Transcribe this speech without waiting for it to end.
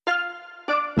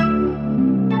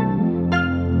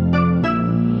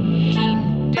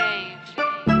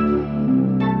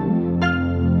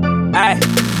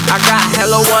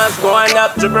hella ones going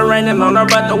up, drippin' raining on her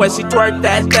butt. The way she twerk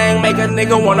that thing make a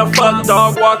nigga wanna fuck.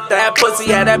 Dog walk that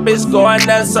pussy, had that bitch going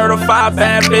nuts. Certified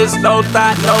bad bitch, no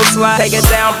thought, no slot. Take it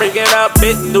down, bring it up,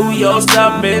 bitch, do your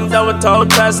stuff. Bend over, toe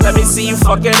touch, let me see you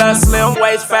fuck it up. Slim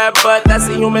waist, fat butt, that's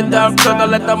a human dump truck.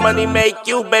 Don't let the money make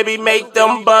you, baby, make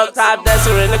them bucks. Top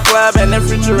dancer in the club and the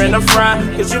future in the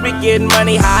front. Cause you be getting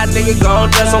money, high nigga gon'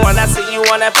 dress. So when I see you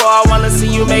on that bar, I wanna see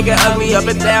you make it ugly up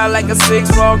and down like a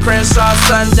 6-4 Crenshaw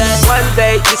Sunday. One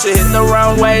day you should hit the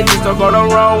runway, just don't go the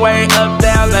wrong way. Up,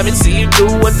 down, let me see you do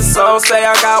what the song say.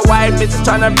 I got white bitches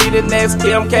tryna be the next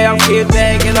Kim K. I'm Kid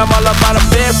Dag and I'm all about a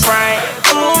bed frame.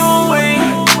 Ooh,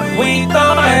 we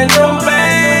throwin' them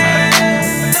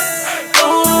bands.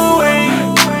 Ooh,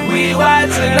 we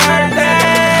watchin' her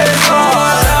dance.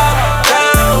 Going up,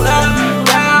 down, up,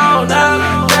 down, up,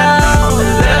 down.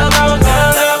 Left on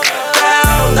up,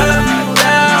 down, up,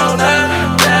 down, up,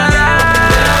 down.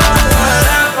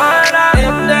 Going up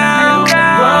and down,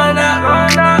 going up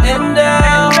and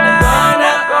down, going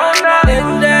up and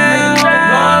down,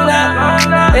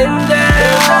 going up and down.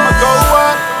 I'ma go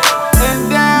up and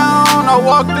down. I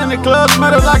walked in the club,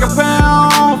 smelled it like a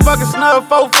pound. Fucking snub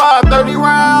 4, 5, 30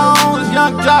 rounds.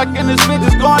 Young jock and this bitch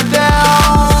is going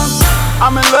down.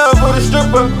 I'm in love with a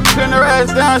stripper, pin her ass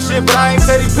down shit, but I ain't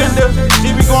Teddy Pender. She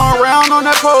be going around on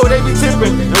that pole, they be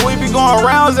tipping. And we be going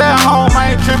rounds at home,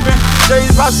 I ain't tripping.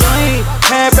 Jay's Vaseline,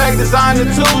 handbag designer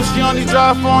too. She only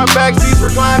drive foreign backseats,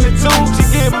 reclining too. She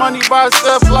get money by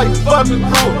herself like fucking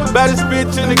crew. Baddest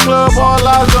bitch in the club, all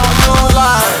eyes on you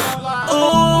like.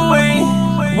 Ooh,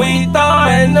 we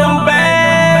throwin' them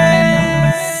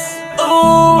bands.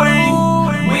 Ooh,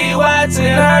 we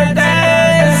watchin' her dance.